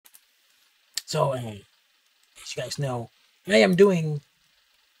So, as you guys know, I am doing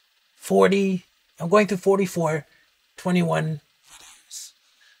 40, I'm going through 44, 21 videos.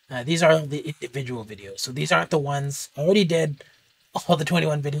 These are the individual videos. So these aren't the ones, I already did all the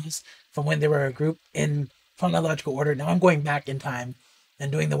 21 videos from when they were a group in chronological order. Now I'm going back in time and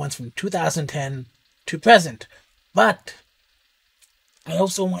doing the ones from 2010 to present. But I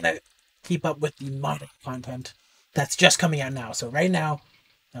also want to keep up with the modern content that's just coming out now. So right now,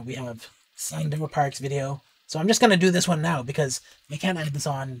 we have Sandara Park's video. So I'm just going to do this one now because I can't add this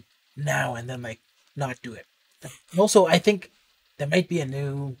on now and then like not do it. Also, I think there might be a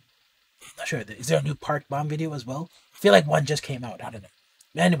new, I'm not sure, is there a new Park Bomb video as well? I feel like one just came out, I don't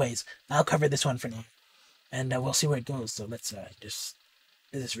know. Anyways, I'll cover this one for now. And we'll see where it goes. So let's just,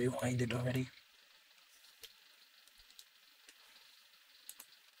 is this rewinded already?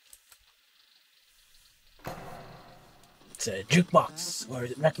 It's a jukebox, or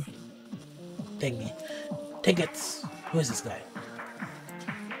is it record thingy? Tickets. Who is this guy?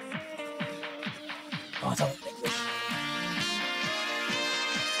 Oh, it's all in English.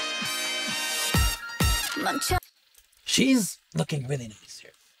 She's looking really nice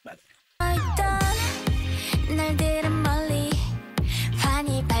here, by the way.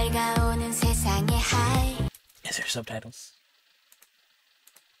 Is there subtitles?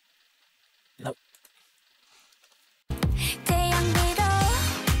 Nope.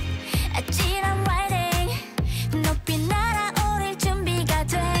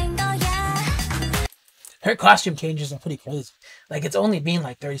 Her costume changes are pretty crazy. Like, it's only been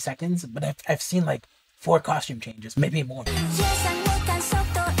like 30 seconds, but I've seen like 4 costume changes, maybe more.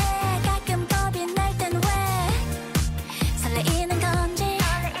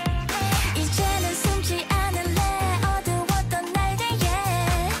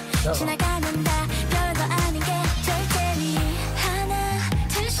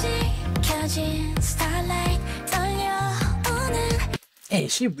 Hey,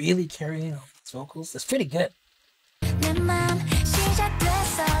 is she really carrying all these vocals? That's pretty good.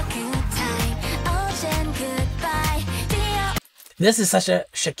 This is such a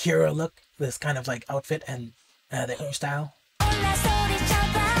Shakira look, this kind of like outfit and the hairstyle.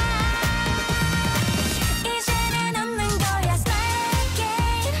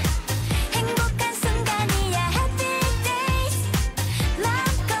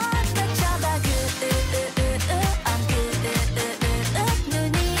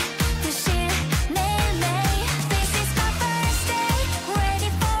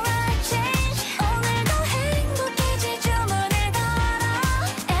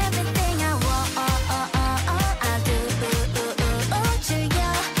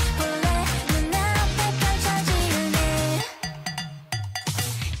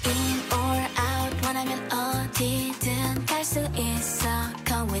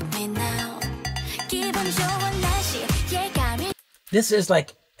 This is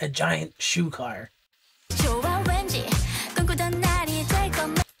like a giant shoe car.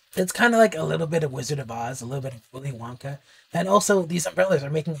 It's kind of like a little bit of Wizard of Oz, a little bit of Willy Wonka. And also, these umbrellas are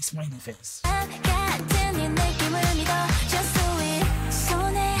making a smiley face.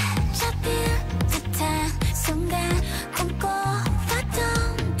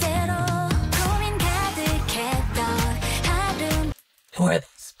 Who are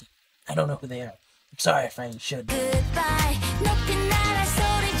these? I don't know who they are. I'm sorry if I should.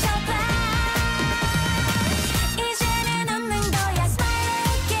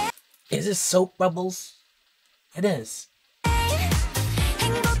 Is this soap bubbles? It is.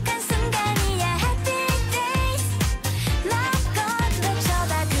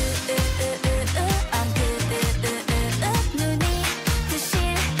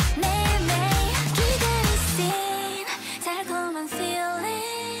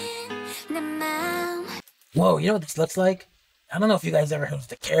 Whoa, you know what this looks like? I don't know if you guys ever heard of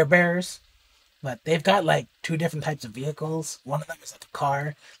the Care Bears, but they've got like 2 different types of vehicles. One of them is like a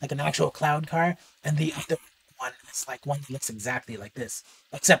car, like an actual cloud car, and the other one is like one that looks exactly like this,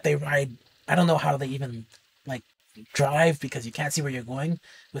 except they ride, I don't know how they even like drive because you can't see where you're going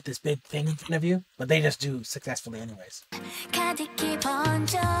with this big thing in front of you, but they just do successfully anyways.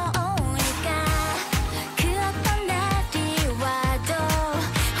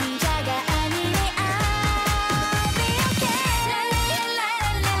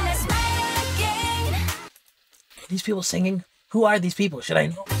 These people singing? Who are these people? Should I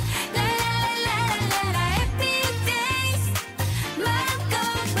know?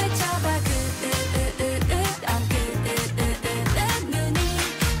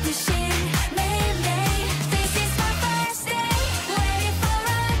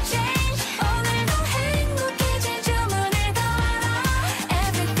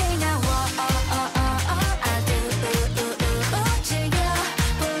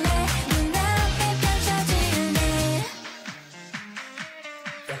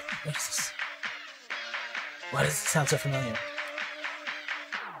 Why does it sound so familiar?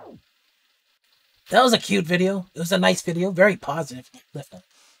 That was a cute video. It was a nice video, very positive.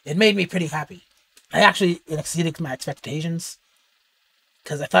 It made me pretty happy. It exceeded my expectations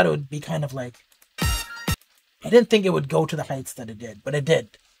because I thought it would be kind of like, I didn't think it would go to the heights that it did, but it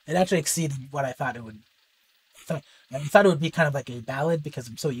did. It actually exceeded what I thought it would. I thought it would be kind of like a ballad because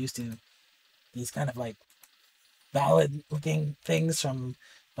I'm so used to these kind of like ballad looking things from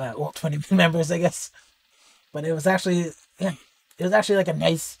old 20 members, I guess. But it was actually, yeah, it was actually like a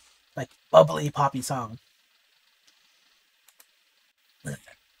nice, like bubbly poppy song.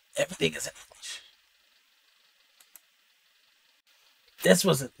 Everything is in English. This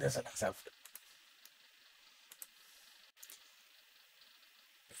a nice outfit.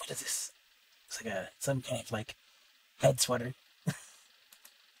 What is this? It's like some kind of like head sweater.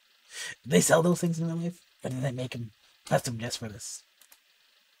 They sell those things in real life, or did they make them custom just for this?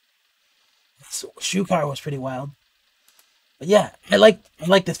 So, shoe car was pretty wild, but yeah, I like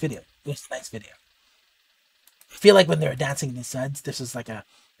this video. It was a nice video. I feel like when they were dancing in the suds, this was like a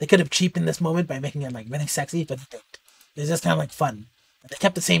they could have cheapened this moment by making it like really sexy, but they didn't. It was just kind of like fun. They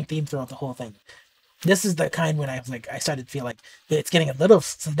kept the same theme throughout the whole thing. This is the kind when I was like I started to feel like it's getting a little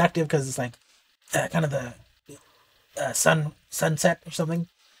seductive because it's like kind of the sunset or something.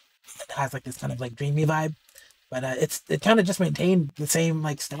 It has like this kind of like dreamy vibe, but it kind of just maintained the same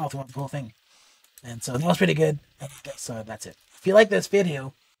like style throughout the whole thing, and so that was pretty good. So that's it. If you like this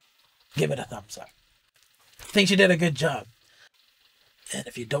video, give it a thumbs up. I think she did a good job, and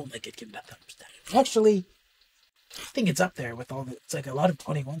if you don't like it, give it a thumbs down. Actually, I think it's up there with all the. It's like a lot of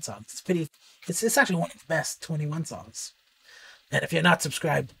 21 songs. It's pretty. It's actually one of the best 21 songs. And if you're not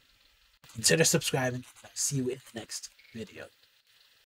subscribed, consider subscribing. I'll see you in the next video.